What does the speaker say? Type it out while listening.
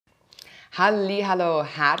Hallo,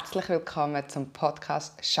 herzlich willkommen zum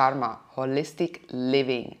Podcast Sharma Holistic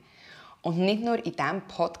Living. Und nicht nur in diesem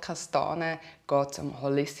Podcast geht es um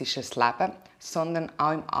holistisches Leben, sondern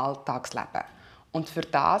auch im Alltagsleben. Und für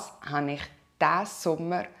das habe ich diesen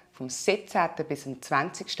Sommer vom 17. bis zum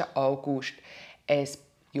 20. August ein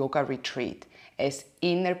Yoga-Retreat, ein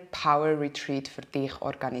Inner Power Retreat für dich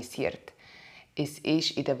organisiert. Es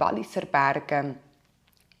ist in den Walliser Bergen,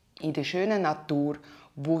 in der schönen Natur,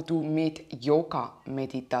 wo du mit Yoga,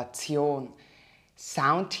 Meditation,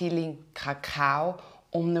 Soundhealing, Kakao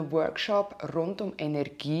und einem Workshop rund um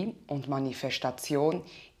Energie und Manifestation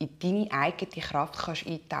in deine eigene Kraft kannst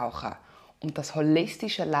eintauchen und das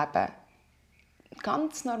holistische Leben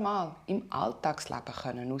ganz normal im Alltagsleben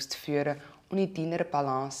können auszuführen und in deiner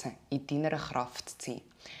Balance, in deiner Kraft zu sein.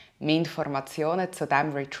 Mehr Informationen zu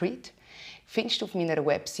diesem Retreat findest du auf meiner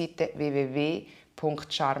Webseite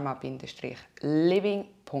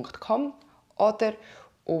www.sharma-living.com oder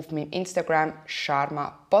auf meinem Instagram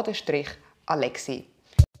sharma-alexi.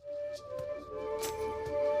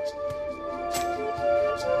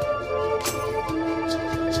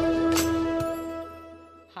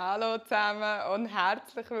 Hallo zusammen und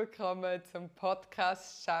herzlich willkommen zum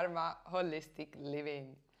Podcast Sharma Holistic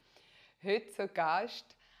Living. Heute zu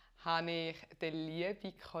Gast habe ich den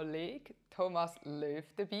lieben Kollegen Thomas Löw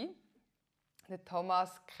dabei. Den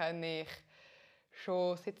Thomas kenne ich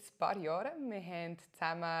schon seit ein paar Jahren. Wir haben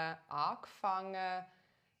zusammen angefangen,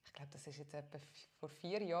 ich glaube, das ist jetzt etwa vor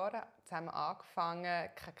 4 Jahren, zusammen angefangen,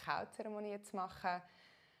 Kakaozeremonien zu machen.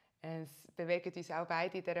 Es bewegen uns auch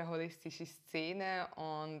beide in dieser holistischen Szene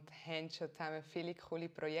und haben schon zusammen viele coole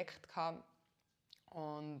Projekte gehabt.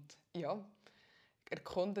 Und ja,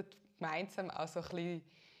 erkunden gemeinsam auch so ein bisschen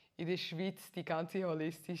in der Schweiz die ganze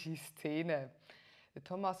holistische Szene. Der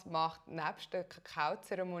Thomas macht nebst der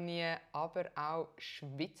Kakaozeremonie aber auch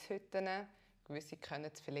Schwitzhütten. Gewisse kennen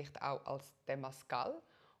es vielleicht auch als Temascal.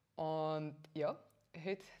 Und ja,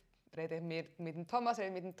 heute reden wir mit dem Thomas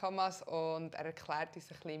und er erklärt uns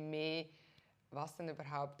ein bisschen mehr, was denn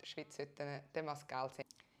überhaupt Schwitzhütten Temascal sind.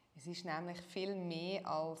 Es ist nämlich viel mehr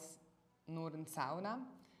als nur eine Sauna.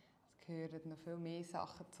 Es gehören noch viel mehr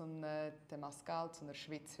Sachen zu einem Temascal, zu einer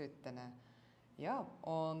Schwitzhütte. Ja,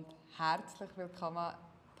 und herzlich willkommen,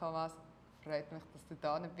 Thomas. Freut mich, dass du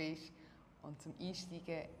da bist. Und zum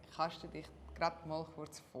Einsteigen kannst du dich gerade mal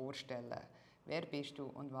kurz vorstellen. Wer bist du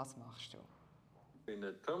und was machst du? Ich bin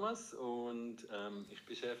der Thomas und ich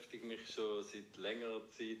beschäftige mich schon seit längerer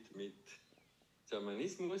Zeit mit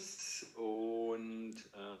Schamanismus und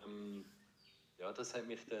ja, das hat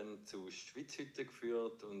mich dann zu Schwitzhütte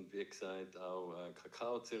geführt und wie gesagt auch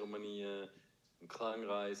Kakaozeremonien und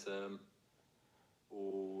Klangreisen.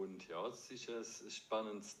 Und ja, es ist ein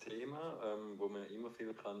spannendes Thema, wo man immer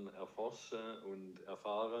viel kann erforschen und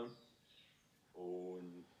erfahren.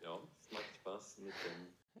 Und ja, es macht Spaß mit dem.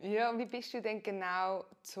 Ja, wie bist du denn genau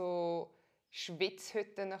zu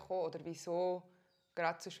Schwitzhütten gekommen? Oder wieso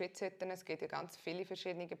gerade zu Schwitzhütten? Es gibt ja ganz viele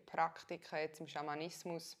verschiedene Praktiken jetzt im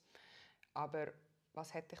Schamanismus. Aber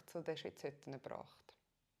was hat dich zu den Schwitzhütten gebracht?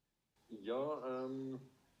 Ja,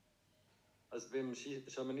 also beim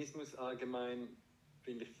Schamanismus allgemein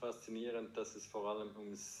finde ich faszinierend, dass es vor allem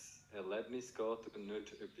ums Erlebnis geht und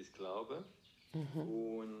nicht etwas Glauben.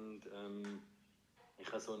 Und ich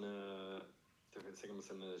habe so eine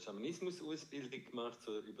Schamanismus-Ausbildung gemacht,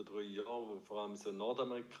 so über 3 Jahre, wo vor allem so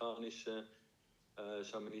nordamerikanischer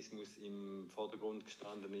Schamanismus im Vordergrund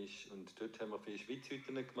gestanden ist. Und dort haben wir viele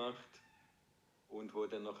Schwitzhütten gemacht. Und wo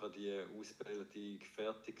dann nachher die Ausbildung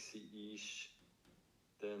fertig war,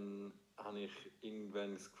 dann habe ich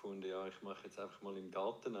irgendwann gefunden, ja, ich mache jetzt einfach mal im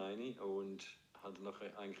Garten eine und habe dann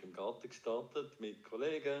nachher eigentlich im Garten gestartet mit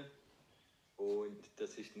Kollegen. Und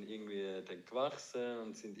das ist dann irgendwie dann gewachsen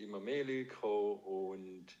und sind immer mehr Leute gekommen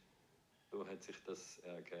und so hat sich das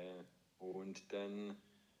ergeben. Und dann,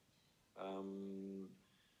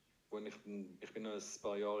 ich bin noch ein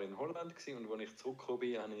paar Jahre in Holland gewesen, und als ich zurückgekommen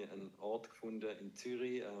bin, habe ich einen Ort gefunden in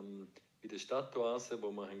Zürich, bei der Stadtoase,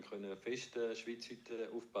 wo wir eine feste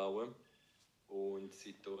Schwitzhütte aufbauen. Und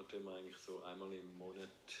seitdem tun wir eigentlich so einmal im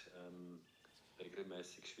Monat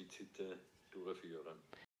regelmäßig Schwitzhütten durchführen.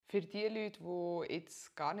 Für die Leute, die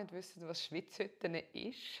jetzt gar nicht wissen, was Schwitzhütten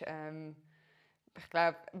ist, ich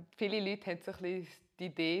glaube, viele Leute haben so ein bisschen die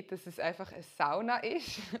Idee, dass es einfach eine Sauna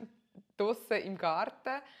ist, draussen im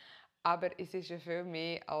Garten. Aber es ist ja viel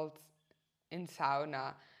mehr als eine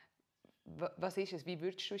Sauna. Was ist es? Wie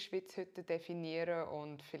würdest du Schwitzhütte definieren?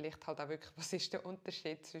 Und vielleicht halt auch wirklich, was ist der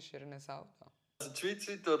Unterschied zwischen einer Sauna? Also die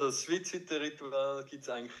Schwitzhütte oder das Schwitzhütte-Ritual gibt es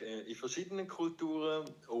eigentlich in verschiedenen Kulturen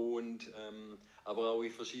und aber auch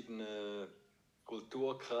in verschiedenen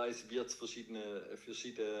Kulturkreisen wird es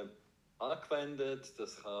verschiedene angewendet.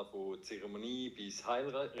 Das kann von Zeremonie bis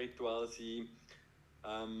Heilritual sein.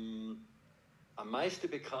 Am meisten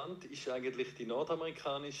bekannt ist eigentlich die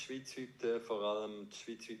nordamerikanische Schwitzhütte, vor allem die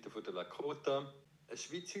Schwitzhütte von der Lakota. Eine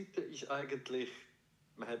Schwitzhütte ist eigentlich,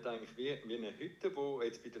 man hat eigentlich wie eine Hütte, wo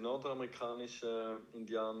jetzt bei den nordamerikanischen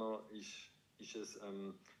Indianern ist es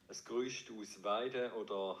ein Gerüst aus Weide-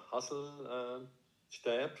 oder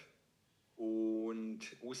Haselstäben. Und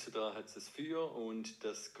außen dran hat es ein Feuer und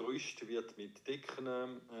das Gerüst wird mit Decken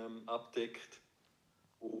abdeckt.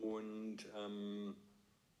 Und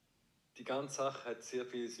die ganze Sache hat sehr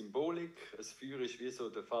viel Symbolik. Das Feuer ist wie so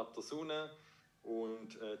der Vater Sonne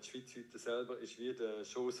und die Schwitzhütte selber ist wie der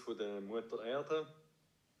Schoß von der Mutter Erde.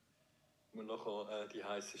 Und nachher die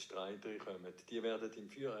heißen Streiter kommen. Die werden im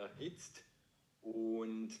Feuer erhitzt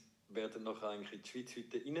und werden nachher eigentlich in die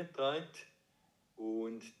Schwitzhütte hineingetragen.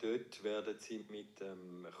 Und dort werden sie mit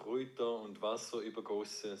Kräuter und Wasser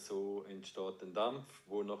übergossen. So entsteht ein Dampf,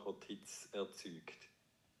 der nachher die Hitze erzeugt.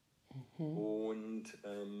 Und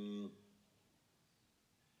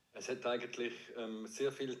es hat eigentlich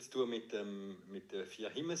sehr viel zu tun mit den 4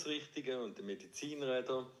 Himmelsrichtungen und den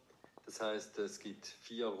Medizinrädern. Das heisst, es gibt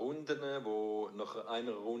 4 Runden, wo nach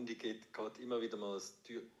einer Runde geht immer wieder mal das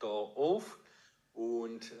Tor auf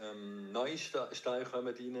und neue Steine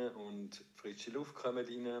kommen rein und frische Luft kommt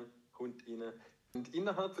rein. Und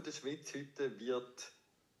innerhalb der Schwitzhütte wird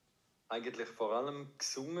eigentlich vor allem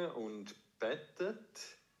gesungen und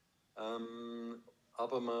betet,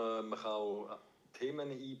 aber man kann auch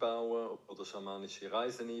Themen einbauen oder schamanische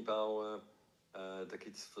Reisen einbauen. Da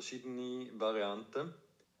gibt es verschiedene Varianten.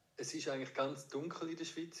 Es ist eigentlich ganz dunkel in der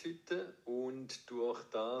Schwitzhütte und durch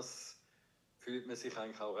das fühlt man sich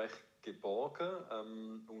eigentlich auch recht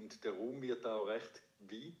geborgen und der Raum wird auch recht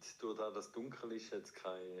weit. Durch das es dunkel ist, hat es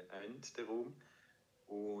kein Ende, der Raum.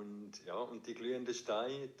 Und die glühenden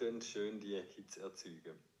Steine tun schön die Hitze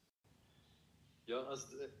erzeugen. Ja,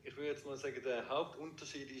 also ich würde jetzt mal sagen, der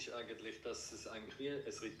Hauptunterschied ist eigentlich, dass es eigentlich wie ein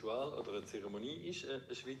Ritual oder eine Zeremonie ist,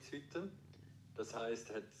 eine Schwitzhütte. Das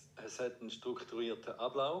heisst, es hat einen strukturierten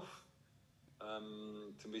Ablauf.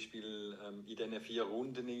 Zum Beispiel in diesen 4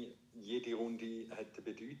 Runden, jede Runde hat eine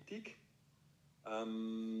Bedeutung.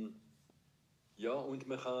 Und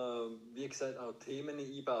man kann, wie gesagt, auch Themen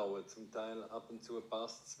einbauen. Zum Teil ab und zu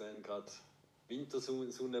passt es, wenn gerade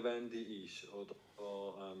Wintersonnenwende ist oder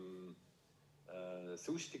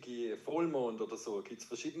sonstige Vollmond oder so. Es gibt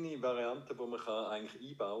verschiedene Varianten, die man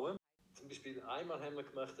eigentlich einbauen kann. Zum Beispiel einmal haben wir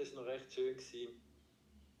gemacht, das war noch recht schön.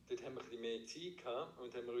 Dort haben wir ein bisschen mehr Zeit gehabt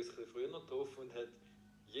und haben wir uns ein bisschen früher getroffen und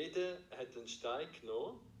jeder hat einen Stein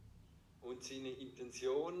genommen und seine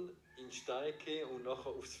Intention in den Stein gegeben und nachher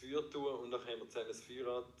aufs Feuer tun und nachher haben wir zusammen das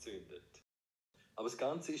Feuer angezündet. Aber das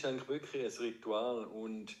Ganze ist eigentlich wirklich ein Ritual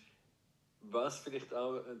und was vielleicht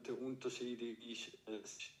auch der Unterschied ist,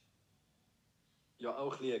 es ist ja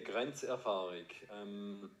auch ein bisschen eine Grenzerfahrung.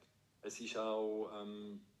 Es ist auch,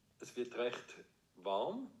 es wird recht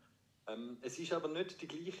warm. Es ist aber nicht die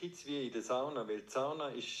gleiche Hitze wie in der Sauna, weil die Sauna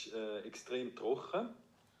ist extrem trocken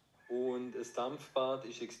und das Dampfbad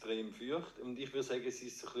ist extrem feucht. Und ich würde sagen, es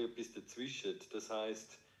ist so etwas dazwischen. Das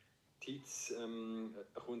heisst, die Hitze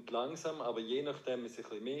kommt langsam, aber je nachdem ist es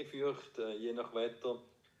ein bisschen mehr feucht, je nach Wetter.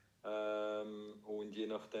 Und je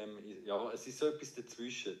nachdem, ja, es ist so etwas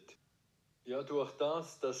dazwischen. Ja, durch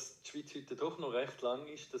das, dass die Schwitzhütte doch noch recht lang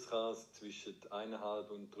ist, das kann zwischen 1,5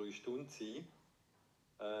 und 3 Stunden sein,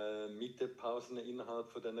 mit den Pausen innerhalb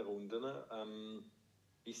von diesen Runden,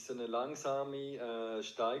 ist so eine langsame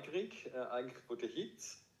Steigerung eigentlich von der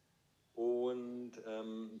Hitze. Und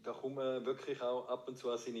da kommt man wirklich auch ab und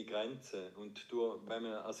zu an seine Grenzen. Und wenn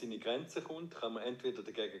man an seine Grenzen kommt, kann man entweder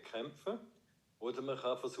dagegen kämpfen oder man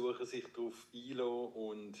kann versuchen, sich darauf einzulassen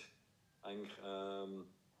und eigentlich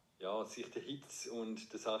sich der Hitze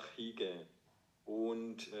und der Sache hingeben.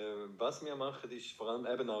 Und was wir machen, ist vor allem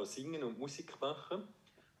eben auch singen und Musik machen.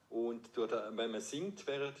 Und wenn man singt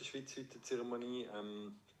während der Schwitzhütte-Zeremonie,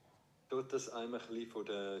 tut das einmal ein bisschen von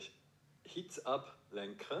der Hitze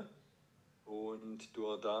ablenken. Und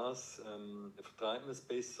durch das vertreibt man es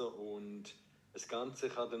besser und das Ganze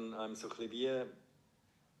kann dann einem so ein bisschen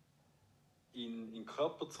wie in den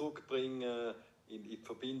Körper zurückbringen, in die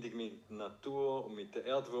Verbindung mit der Natur und mit der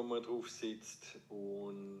Erde, wo man drauf sitzt.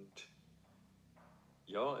 Und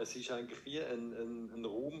ja, es ist eigentlich wie ein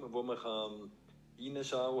Raum, wo man kann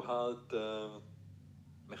reinschauen kann,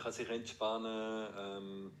 man kann sich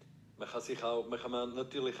entspannen, man kann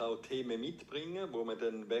natürlich auch Themen mitbringen, wo man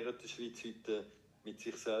dann während der Schwitzhütte mit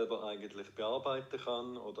sich selber eigentlich bearbeiten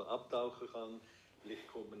kann oder abtauchen kann. Vielleicht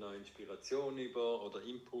kommt man noch Inspiration über oder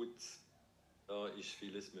Inputs. Da ist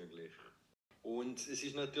vieles möglich. Und es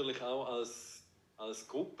ist natürlich auch als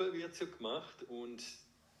Gruppe wird so gemacht und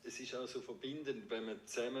es ist auch so verbindend, wenn man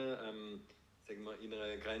zusammen sagen wir, in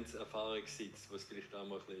einer Grenzerfahrung sitzt, was vielleicht auch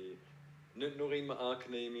mal ein bisschen nicht nur immer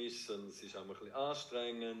angenehm ist, sondern es ist auch mal ein bisschen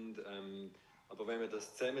anstrengend. Aber wenn man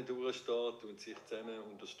das zusammen durchsteht und sich zusammen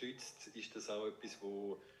unterstützt, ist das auch etwas,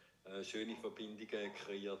 wo schöne Verbindungen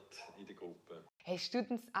kreiert in der Gruppe. Hast du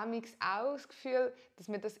denn auch das Gefühl, dass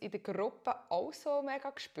man das in der Gruppe auch so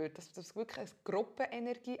mega spürt, dass das wirklich eine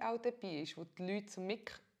Gruppenenergie auch dabei ist, wo die Leute so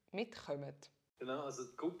mitkommen? Genau, also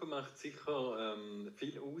die Gruppe macht sicher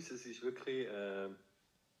viel aus. Es ist wirklich,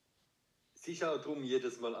 es ist auch darum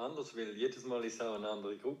jedes Mal anders, weil jedes Mal ist auch eine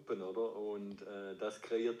andere Gruppe, oder? Und das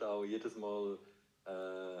kreiert auch jedes Mal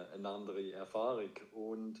eine andere Erfahrung.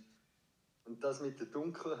 Und das mit der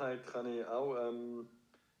Dunkelheit kann ich auch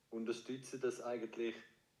unterstützen, dass eigentlich,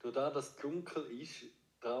 durch das, dass es dunkel ist,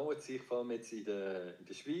 trauen sich vor allem jetzt in der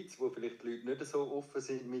Schweiz, wo vielleicht die Leute nicht so offen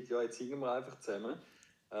sind mit, ja, jetzt singen wir einfach zusammen,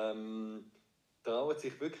 trauen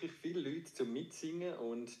sich wirklich viele Leute zum Mitsingen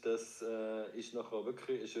und das ist nachher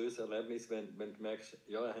wirklich ein schönes Erlebnis, wenn du merkst,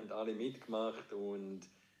 ja, haben alle mitgemacht und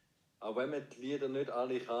auch wenn man die Lieder nicht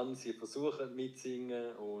alle kann, sie versuchen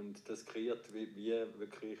mitzusingen und das kreiert wie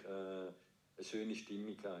wirklich eine schöne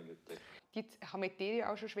Stimmung eigentlich. Ich habe mit dir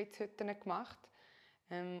ja auch schon Schwitzhütten gemacht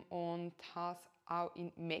und habe es auch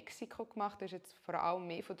in Mexiko gemacht. Das ist jetzt vor allem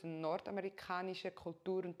mehr von der nordamerikanischen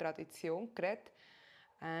Kultur und Tradition geredet.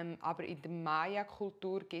 Aber in der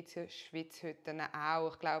Maya-Kultur gibt es ja Schwitzhütten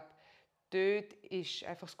auch. Ich glaube, dort ist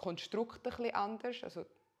einfach das Konstrukt ein bisschen anders. Also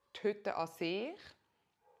die Hütte an sich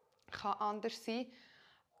kann anders sein.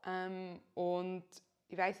 Und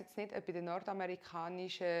ich weiß jetzt nicht, ob bei der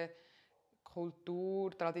nordamerikanischen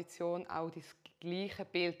Kultur, Tradition auch das gleiche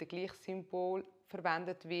Bild, das gleiche Symbol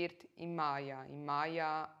verwendet wird im Maya. Im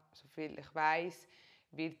Maya, soviel ich weiß,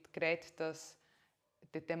 wird geredet, dass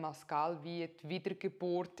der Temascal wie die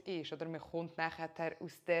Wiedergeburt ist. Oder man kommt nachher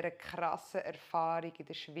aus dieser krassen Erfahrung in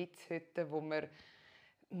der Schwitzhütte, wo man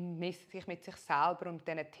sich mit sich selber und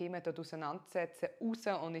diesen Themen auseinandersetzen, raus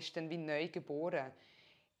und ist dann wie neu geboren.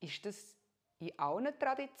 Ist das in allen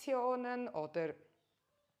Traditionen oder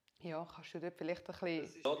ja, kannst du dort vielleicht ein bisschen... Das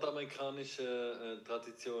ist in der nordamerikanischen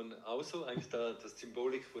Tradition auch so, eigentlich das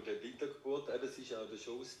Symbolik von der Wiedergeburt, es ist auch der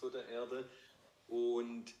Schoß von der Erde.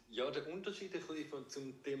 Und ja, der Unterschied ein bisschen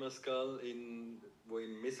zum Temascal, wo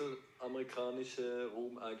im mesoamerikanischen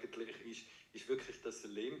Raum eigentlich ist wirklich, dass es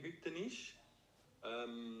eine Lehmhütte ist,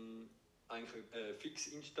 eigentlich fix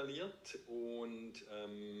installiert und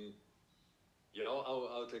ja,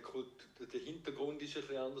 auch der Hintergrund ist ein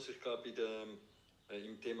bisschen anders. Ich glaube,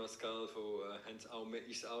 im Temascal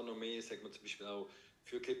ist es auch noch mehr, sagen wir zum Beispiel auch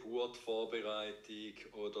für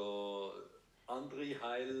Geburtsvorbereitung oder andere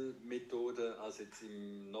Heilmethoden als jetzt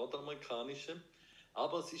im nordamerikanischen.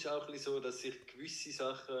 Aber es ist auch ein bisschen so, dass sich gewisse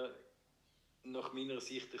Sachen nach meiner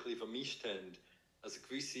Sicht ein bisschen vermischt haben. Also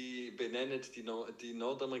gewisse benennen die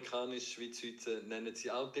nordamerikanische Schwitzhütte nennen sie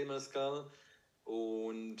auch Temascal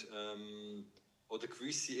und oder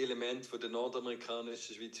gewisse Elemente von der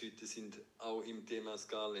nordamerikanischen Schwitzhütte sind auch im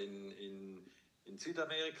Temascal in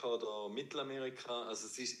Südamerika oder Mittelamerika.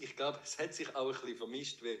 Also ich glaube, es hat sich auch ein bisschen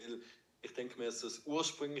vermischt, weil ich denke mir, so das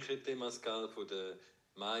ursprüngliche Temascal von den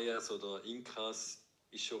Mayas oder Inkas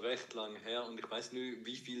ist schon recht lang her und ich weiß nicht,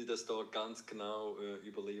 wie viel das da ganz genau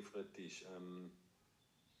überliefert ist.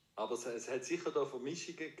 Aber es hat sicher da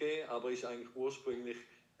Vermischungen gegeben, aber ist eigentlich ursprünglich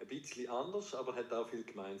ein bisschen anders, aber hat auch viele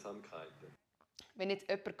Gemeinsamkeiten. Wenn jetzt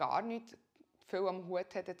jemand gar nicht viel am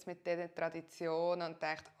Hut hat jetzt mit dieser Tradition und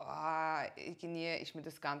denkt, irgendwie ist mir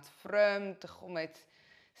das ganz fremd,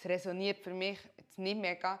 es resoniert für mich jetzt nicht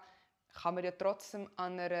mega, kann man ja trotzdem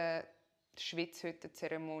an einer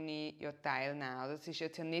Schwitzhütte-Zeremonie ja teilnehmen. Das ist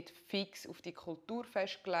jetzt ja nicht fix auf die Kultur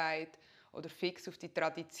festgelegt oder fix auf die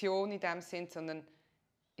Tradition in dem Sinn, sondern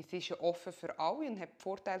es ist ja offen für alle und hat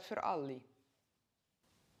Vorteile für alle.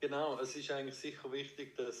 Genau, es ist eigentlich sicher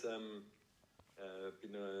wichtig, dass bei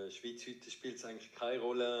einer Schwitzhütte spielt es eigentlich keine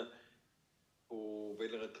Rolle, von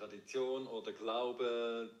welcher Tradition oder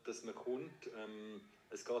Glaube dass man kommt.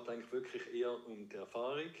 Es geht eigentlich wirklich eher um die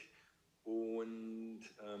Erfahrung und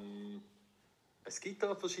es gibt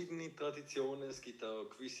auch verschiedene Traditionen. Es gibt auch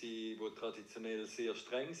gewisse, die traditionell sehr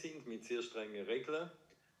streng sind, mit sehr strengen Regeln.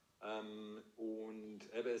 Und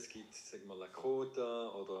eben, es gibt, sagen wir, Lakota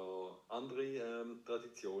oder andere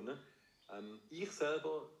Traditionen. Ich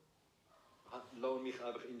selber lasse mich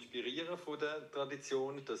einfach inspirieren von der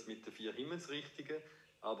Tradition, das mit den 4 Himmelsrichtungen.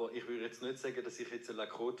 Aber ich würde jetzt nicht sagen, dass ich jetzt eine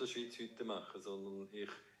Lakota-Schwitzhütte mache, sondern ich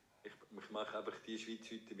mache einfach die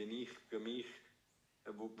Schwitzhütte, wie ich für mich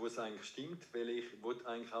wo es eigentlich stimmt, weil ich will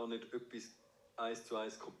eigentlich auch nicht etwas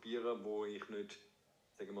 1:1 kopieren, wo ich nicht,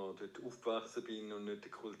 sagen wir, dort aufgewachsen bin und nicht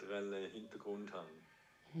den kulturellen Hintergrund habe.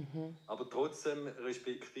 Aber trotzdem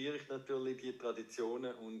respektiere ich natürlich die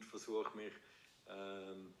Traditionen und versuche mich,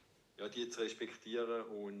 die zu respektieren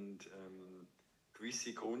und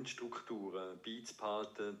gewisse Grundstrukturen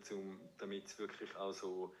beizubehalten, damit es wirklich auch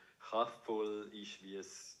so kraftvoll ist, wie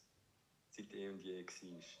es seit eh und je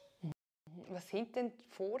war. Was sind denn die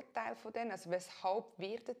Vorteile von denen? Also weshalb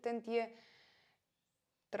werden denn die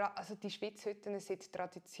Schwitzhütten seit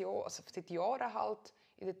Tradition, also seit Jahren halt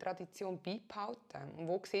in der Tradition beibehalten? Und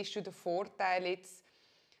wo siehst du den Vorteil jetzt,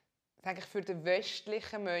 sage ich, für den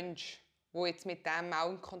westlichen Menschen, der jetzt mit dem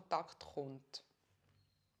auch in Kontakt kommt?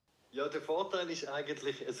 Ja, der Vorteil ist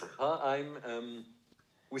eigentlich, es kann einem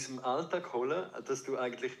aus dem Alltag holen, dass du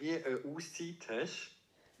eigentlich wie eine Auszeit hast,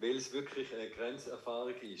 weil es wirklich eine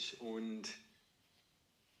Grenzerfahrung ist. Und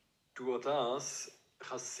durch das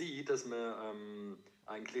kann es sein, dass man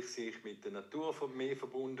eigentlich sich mit der Natur mehr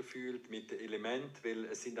verbunden fühlt, mit den Elementen, weil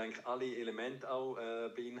es sind eigentlich alle Elemente auch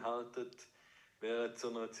beinhaltet während so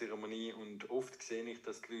einer Zeremonie. Und oft sehe ich,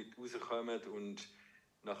 dass die Leute rauskommen und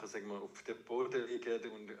nachher, sagen wir, auf dem Boden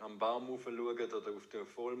liegen und am Baum schauen oder auf den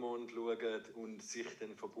Vollmond schauen und sich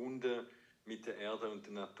dann verbunden mit der Erde und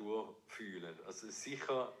der Natur fühlen. Also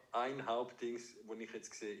sicher ein Hauptding, das ich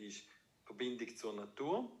jetzt sehe, ist Verbindung zur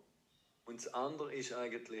Natur. Und das andere ist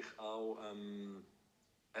eigentlich auch,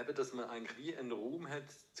 eben, dass man eigentlich wie einen Raum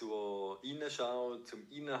hat zur Innenschau, zum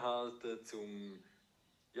Innehalten, zum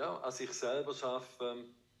an sich selber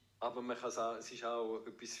arbeiten. Aber man kann es ist auch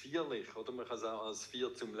etwas feierlich, oder? Man kann es auch als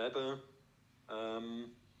Feier zum Leben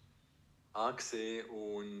ansehen.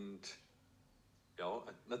 Und ja,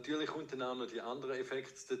 natürlich kommt dann auch noch die anderen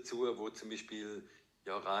Effekte dazu, wo zum Beispiel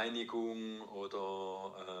Reinigung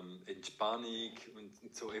oder Entspannung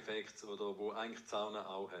und so Effekte, oder wo eigentlich die Sauna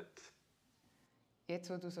auch hat. Jetzt,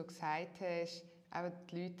 wo du so gesagt hast, eben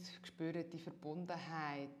die Leute spüren die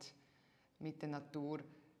Verbundenheit mit der Natur.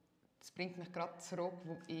 Das bringt mich gerade zurück,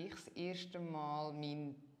 wo ich das erste Mal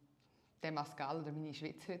mein Temazcal oder meine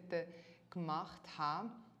Schwitzhütte gemacht habe.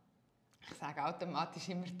 Ich sage automatisch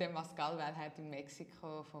immer Temazcal, weil halt in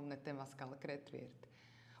Mexiko von einem Temazcal geredet wird.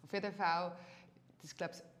 Auf jeden Fall, das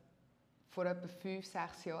glaube ich vor etwa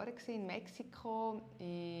 5-6 Jahren in Mexiko,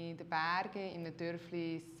 in den Bergen, in einem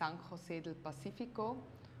Dörfli San José del Pacifico.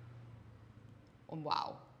 Und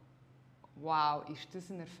wow, ist das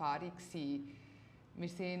eine Erfahrung gewesen. Wir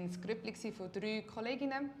waren ein Grüppli von 3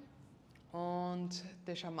 Kolleginnen und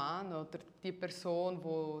der Schaman oder die Person,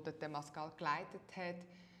 die den Temazcal geleitet hat,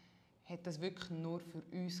 hat das wirklich nur für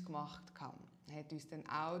uns gemacht. Er hat uns dann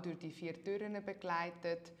auch durch die 4 Türen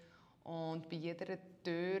begleitet und bei jeder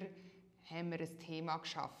Tür haben wir ein Thema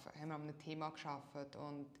geschaffen,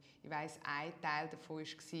 und ich weiss, ein Teil davon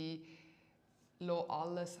war, lass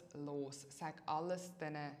alles los, sag alles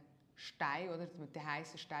diesen Steinen, oder mit den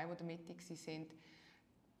heißen Steinen, die in der Mitte waren,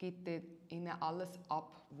 gib ihnen alles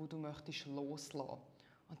ab, was du möchtest loslassen.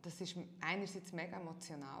 Und das war einerseits mega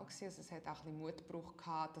emotional, also es hat auch ein bisschen Mut gebraucht,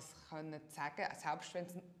 das zu sagen, selbst wenn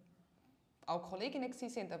es auch Kolleginnen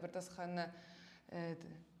waren, aber das können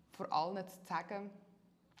vor allen zu sagen,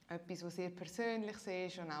 etwas, was sehr persönlich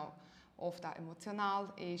ist und auch oft auch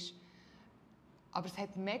emotional ist. Aber es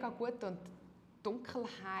hat mega gut, und die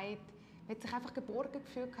Dunkelheit, man hat sich einfach geborgen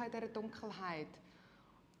gefühlt in dieser Dunkelheit.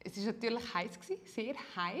 Es war natürlich heiß, sehr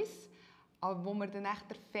heiß, aber als wir dann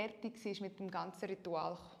echt fertig waren mit dem ganzen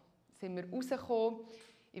Ritual, sind wir rausgekommen.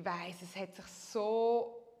 Ich weiss, es hat sich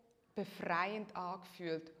so befreiend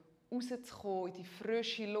angefühlt, rauszukommen, in die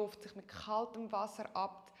frische Luft, sich mit kaltem Wasser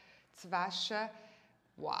abzuwaschen.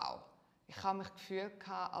 Wow, ich habe mich gefühlt,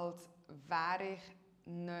 als wäre ich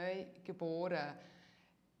neu geboren.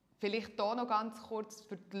 Vielleicht hier noch ganz kurz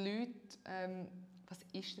für die Leute, was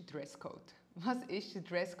ist der Dresscode? Was ist der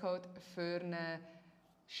Dresscode für ein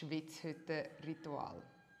Schwitzhütte-Ritual?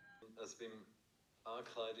 Also beim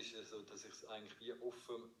Ankleiden ist es so, dass ich es eigentlich wie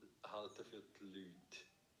offen halte für die Leute.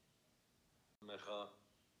 Man kann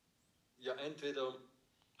entweder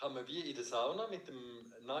kann man wie in der Sauna mit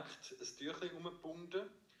dem nackt ein Tüchlein umgebunden,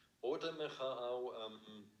 oder man kann auch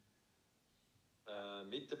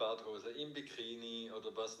mit der Badehose im Bikini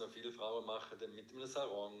oder was noch viele Frauen machen, mit einem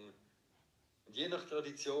Sarong. Und je nach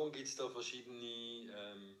Tradition gibt es da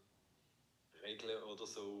verschiedene Regeln oder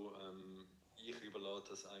so. Ich überlasse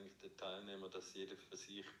das eigentlich den Teilnehmern, dass jeder für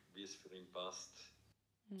sich, wie es für ihn passt.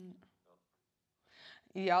 Ja.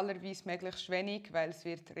 Idealerweise möglichst wenig, weil es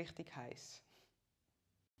wird richtig heiß.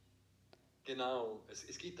 Genau.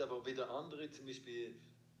 Es gibt aber wieder andere, zum Beispiel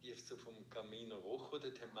die so vom Camino Rojo,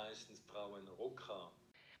 dort haben meistens Frauen einen Rock an.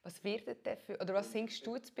 Was wird denn oder was singst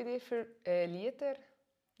du jetzt bei dir für Lieder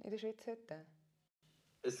in der Schwitzhütte?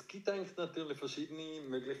 Es gibt eigentlich natürlich verschiedene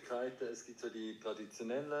Möglichkeiten. Es gibt so die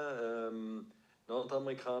traditionellen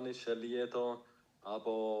nordamerikanischen Lieder,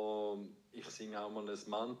 aber ich singe auch mal ein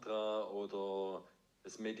Mantra oder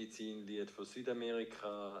ein Medizinlied von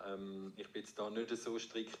Südamerika. Ich bin jetzt da nicht so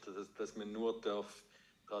strikt, dass man nur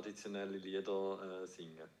traditionelle Lieder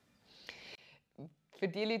singen darf. Für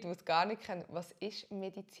die Leute, die es gar nicht kennen, was ist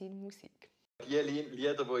Medizinmusik? Die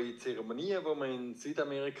Lieder, die in Zeremonien, die man in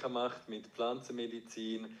Südamerika macht, mit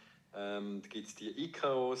Pflanzenmedizin, da gibt es die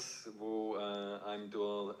Icaros, die einem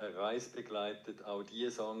durch eine Reise begleitet. Auch diese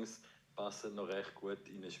Songs passen noch recht gut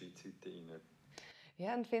in eine Schwitzhütte rein.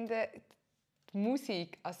 Ja, und ich finde, die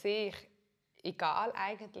Musik an sich, egal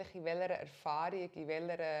eigentlich in welcher Erfahrung, in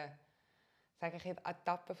welcher sage ich,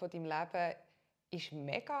 Etappe von deinem Leben, ist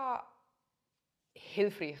mega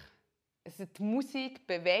hilfreich. Also die Musik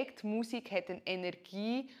bewegt, die Musik hat eine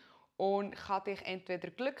Energie und kann dich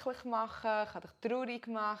entweder glücklich machen, kann dich traurig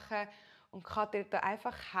machen und kann dir da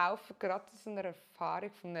einfach helfen, gerade aus einer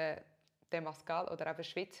Erfahrung von einem Temazcal oder eben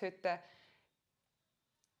Schwitzhütte,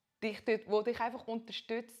 wo dich einfach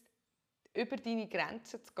unterstützt, über deine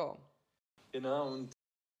Grenzen zu gehen. Genau, und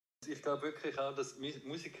ich glaube wirklich auch, dass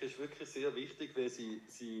Musik ist wirklich sehr wichtig, weil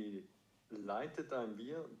sie leitet einem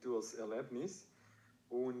wie durch das Erlebnis.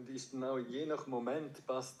 Und ist dann auch je nach Moment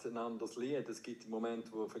passt ein anderes Lied. Es gibt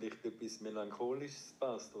Momente, wo vielleicht etwas Melancholisches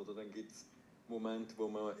passt. Oder dann gibt es Momente, wo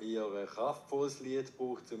man eher ein kraftvolles Lied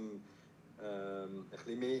braucht, um ein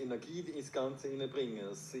bisschen mehr Energie ins Ganze hineinzubringen.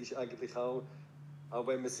 Es ist eigentlich auch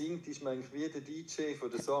wenn man singt, ist man eigentlich wie der DJ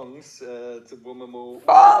von den Songs, wo man mal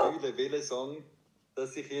fühlen, welcher Song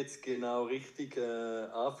das sich jetzt genau richtig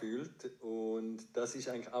anfühlt. Und das ist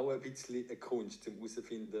eigentlich auch ein bisschen eine Kunst, um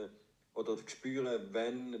herauszufinden oder zu spüren,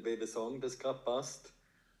 welcher Song das gerade passt.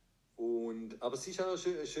 Aber es ist auch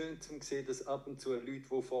schön zu sehen, dass ab und zu Leute,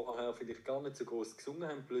 die vorher vielleicht gar nicht so groß gesungen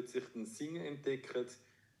haben, plötzlich den Singen entdecken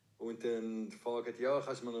und dann fragen, ja,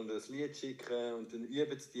 kannst du mir noch das Lied schicken? Und dann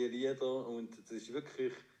üben sie die Lieder und das ist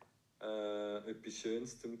wirklich etwas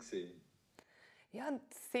Schönes zum sehen. Ja, und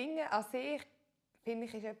Singen an sich, finde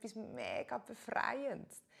ich, ist etwas mega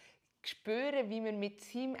Befreiendes. Spüren, wie man mit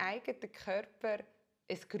seinem eigenen Körper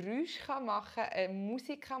ein Geräusch machen kann, eine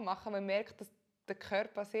Musik machen kann. Man merkt, dass der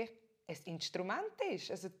Körper an sich ein Instrument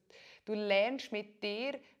ist. Also, du lernst mit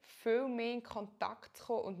dir viel mehr in Kontakt zu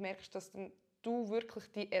kommen und merkst, dass du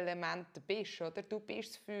wirklich die Elemente bist. Oder? Du bist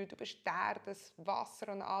das Feuer, du bist der, das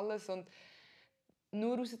Wasser und alles. Und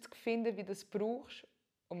nur herauszufinden, wie du das brauchst,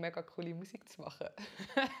 um mega coole Musik zu machen.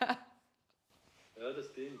 Ja, das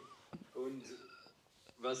stimmt. Und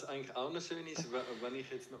was eigentlich auch noch schön ist, was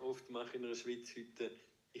ich jetzt noch oft mache in einer Schwitzhütte,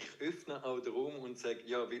 ich öffne auch den Raum und sage,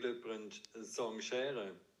 ja, will jemand einen Song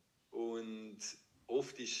sharen? Und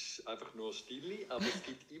oft ist es einfach nur Stille, aber es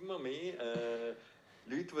gibt immer mehr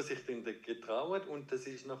Leute, die sich dann getrauen. Und das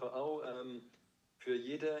ist nachher auch, für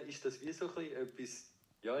jeden ist das wie so ein bisschen etwas,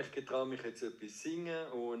 ja, ich getraue mich jetzt etwas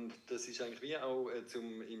singen. Und das ist eigentlich wie auch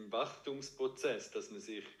im Wachstumsprozess, dass man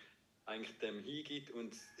sich eigentlich dem hingibt.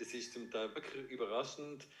 Und es ist zum Teil wirklich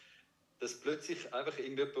überraschend, dass plötzlich einfach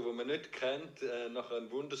irgendjemand, den man nicht kennt, nachher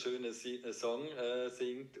einen wunderschönen Song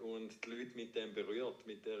singt und die Leute mit dem berührt,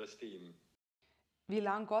 mit dieser Stimme. Wie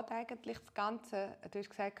lange geht eigentlich das Ganze? Du hast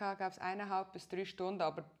gesagt, es 1,5 bis 3 Stunden,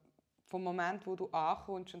 aber vom Moment, wo du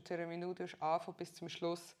ankommst und zu einer Minute anfängst bis zum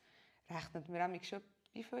Schluss, rechnet man schon,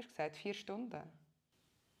 wie viel hast du gesagt, 4 Stunden?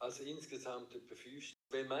 Also insgesamt etwa 5 Stunden.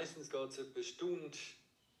 Weil meistens geht es etwa eine Stunde,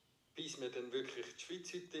 bis man dann wirklich in die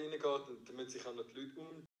Schwitzhütte reingeht und dann müssen sich auch noch die Leute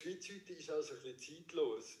Die Schwitzhütte ist also ein bisschen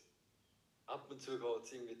zeitlos. Ab und zu geht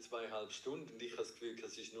es irgendwie 2,5 Stunden und ich habe das Gefühl,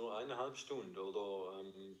 es ist nur 1,5 Stunden. Oder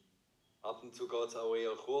ab und zu geht es auch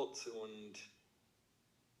eher kurz und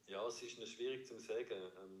ja, es ist noch schwierig zu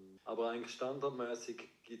sagen. Aber eigentlich standardmäßig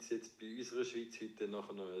gibt es jetzt bei unserer Schwitzhütte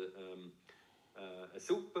nachher noch eine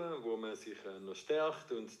Suppe, wo man sich noch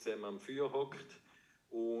stärkt und zusammen am Feuer hockt.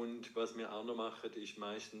 Und was wir auch noch machen, ist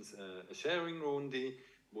meistens eine Sharing-Runde,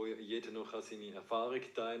 wo jeder noch seine Erfahrung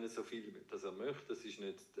teilen kann, so viel dass er möchte. Das ist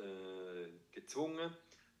nicht gezwungen,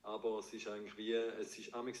 aber es ist eigentlich es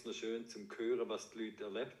ist amigs noch schön zum hören, was die Leute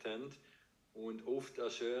erlebt haben. Und oft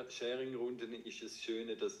an Sharing-Runden ist es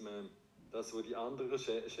Schöne, dass man das, was die anderen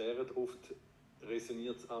sharen, oft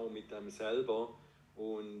resoniert es auch mit einem selber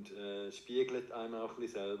und spiegelt einem auch ein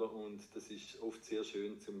bisschen selber. Und das ist oft sehr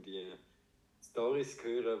schön, um die Storys zu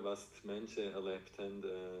hören, was die Menschen erlebt haben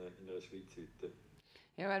in einer Schwitzhütte.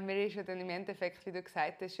 Ja, weil man ist ja dann im Endeffekt, wie du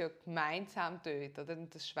gesagt hast, ja gemeinsam dort. Oder?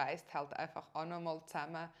 Und das schweißt halt einfach auch nochmal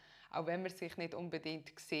zusammen. auch wenn man sich nicht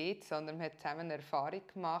unbedingt sieht, sondern man hat zusammen eine Erfahrung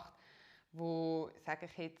gemacht, wo, sage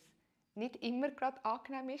ich jetzt, nicht immer gerade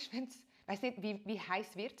angenehm ist, wenn es, weiss nicht, wie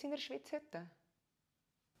heiß wird es in der Schwitzhütte?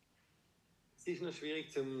 Es ist noch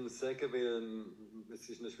schwierig zu sagen, weil es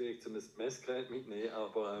ist noch schwierig, ein Messgerät mitzunehmen,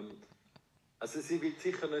 aber also sie wird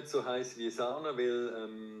sicher nicht so heiß wie Sauna,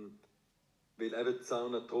 weil eben die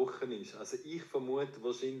Sauna trocken ist. Also ich vermute,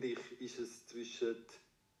 wahrscheinlich ist es zwischen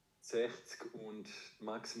 60 und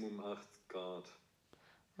Maximum 80 Grad.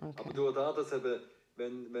 Okay. Aber durch das, dass eben,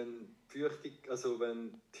 wenn die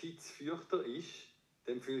Hitze feuchter ist,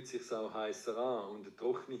 dann fühlt es sich auch heißer an und eine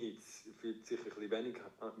trockene Hitze fühlt sich ein bisschen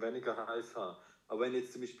weniger heiß an. Aber wenn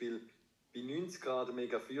jetzt zum Beispiel bei 90 Grad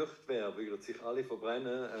mega feucht wäre, würden sich alle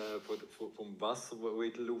verbrennen vom Wasser, das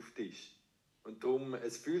in der Luft ist. Und darum,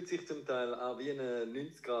 es fühlt sich zum Teil an wie eine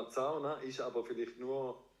 90 Grad Sauna, ist aber vielleicht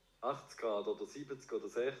nur 80 Grad oder 70 oder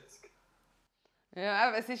 60. Ja,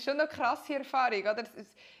 aber es ist schon eine krasse Erfahrung, oder?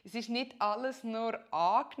 Es ist nicht alles nur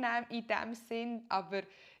angenehm in dem Sinn, aber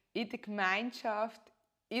in der Gemeinschaft,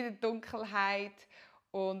 in der Dunkelheit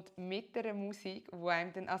und mit der Musik, die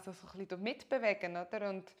einem dann also so ein bisschen mitbewegen, oder?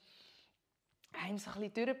 Und einem so ein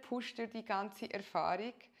bisschen durchpusht durch die ganze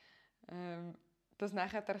Erfahrung. Das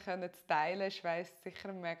nachher zu teilen, schweißt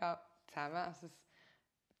sicher mega zusammen. Also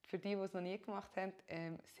für die es noch nie gemacht haben,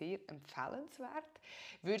 sehr empfehlenswert.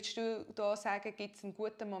 Würdest du da sagen, gibt es einen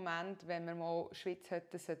guten Moment, wenn man mal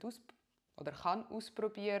Schwitzhütte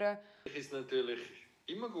ausprobieren kann? Es ist natürlich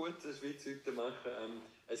immer gut, eine Schwitzhütte zu machen.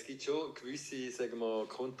 Es gibt schon gewisse, sagen wir,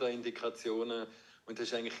 Kontraindikationen und das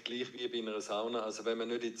ist eigentlich gleich wie bei einer Sauna. Also wenn man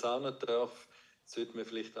nicht in die Sauna darf, sollte man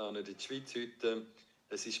vielleicht auch nicht in die Schwitzhütte.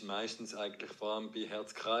 Es ist meistens eigentlich vor allem bei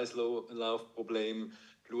Herz-Kreislauf-Problemen,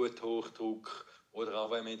 Bluthochdruck oder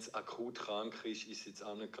auch wenn man jetzt akut krank ist, ist es jetzt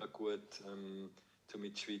auch nicht gerade gut, um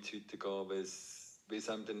in die Schwitzhütte zu gehen, weil es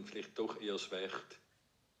einem dann vielleicht doch eher schwächt.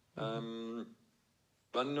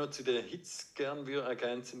 Was ich noch zu der Hitze gerne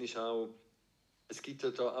ergänzen ist auch, es gibt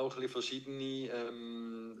ja da auch ein bisschen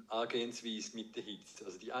verschiedene Angehensweisen mit der Hitze.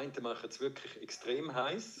 Also die einen machen es wirklich extrem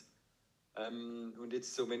heiß. Und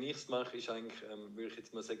jetzt so, wenn ich es mache, ist eigentlich, würde ich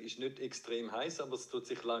jetzt mal sagen, ist nicht extrem heiß, aber es tut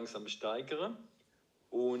sich langsam steigern.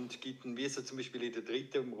 Und gibt dann, wie so zum Beispiel in der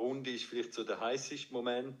dritten Runde, ist vielleicht so der heißeste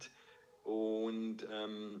Moment. Und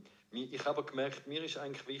ich habe gemerkt, mir ist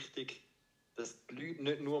eigentlich wichtig, dass die Leute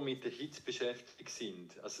nicht nur mit der Hitze beschäftigt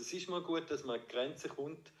sind. Also es ist mal gut, dass man an die Grenze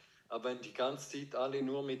kommt, aber wenn die ganze Zeit alle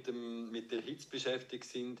nur mit der Hitze beschäftigt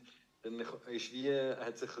sind, dann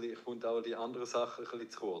kommt auch die andere Sache ein bisschen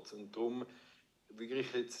zu kurz. Und darum würde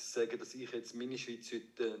ich jetzt sagen, dass ich jetzt meine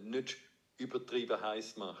Schwitzhütte nicht übertrieben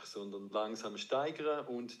heiß mache, sondern langsam steigere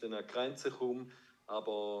und dann an die Grenze komme,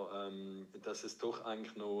 aber dass es doch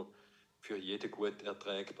eigentlich noch für jeden gut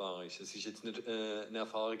erträgbar ist. Es ist jetzt nicht eine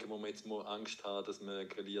Erfahrung, wo man jetzt mal Angst hat, dass man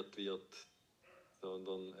grilliert wird,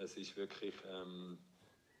 sondern es ist wirklich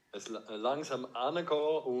langsam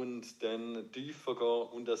angehen und dann tiefer gehen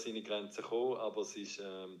und an seine Grenzen kommen, aber es ist,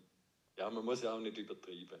 man muss ja auch nicht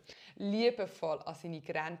übertreiben. Liebevoll an seine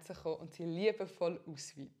Grenzen kommen und sie liebevoll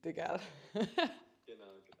ausweiten, gell? Genau.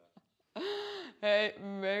 Hey,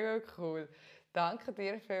 mega cool. Danke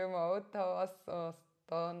dir vielmals, dass du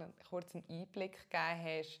da einen kurzen Einblick gegeben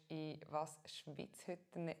hast, in was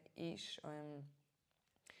Schwitzhütten ist.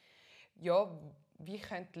 Wie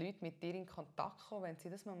können die Leute mit dir in Kontakt kommen, wenn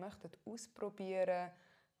sie das mal möchten, ausprobieren?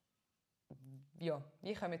 Ja,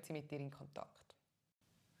 wie kommen sie mit dir in Kontakt?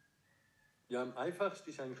 Ja, am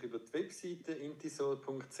einfachsten ist eigentlich über die Webseite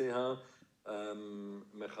intisol.ch.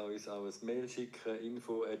 Man kann uns auch ein Mail schicken,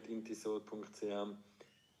 info@intisol.ch.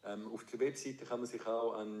 Auf der Webseite kann man sich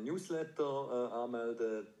auch an Newsletter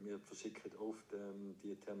anmelden. Wir verschicken oft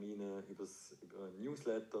die Termine über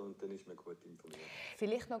Newsletter und dann ist man gut informiert.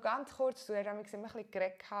 Vielleicht noch ganz kurz, du hast immer ein bisschen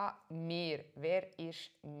geredet, «Wir». Wer ist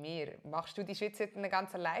 «Wir»? Machst du die Schwitzhütte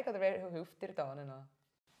ganz allein oder wer hilft dir da noch?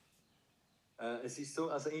 Es ist so,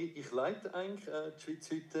 also ich leite eigentlich die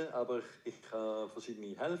Schwitzhütte, aber ich habe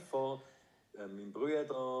verschiedene Helfer, mein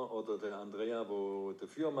Bruder oder der Andrea, der der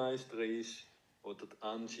Feuermeister ist, oder die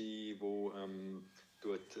Angie, die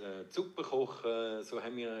die Suppe kochen. So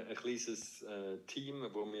haben wir ein kleines Team,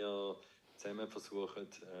 wo wir zusammen versuchen,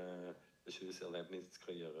 ein schönes Erlebnis zu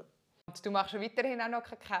kreieren. Und du machst weiterhin auch noch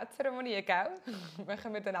keine Kauzeremonie, gell?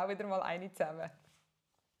 Machen wir dann auch wieder mal eine zusammen.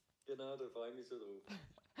 Genau, da freue ich mich so drauf.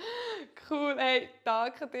 Cool, hey,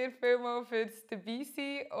 danke dir vielmals fürs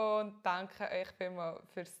Dabeisein und danke euch vielmals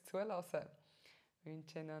fürs Zuhören. Ich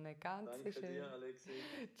wünsche noch eine ganz Danke schöne... dir, Alexi.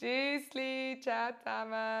 Tschüssli, ciao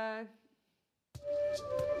zusammen.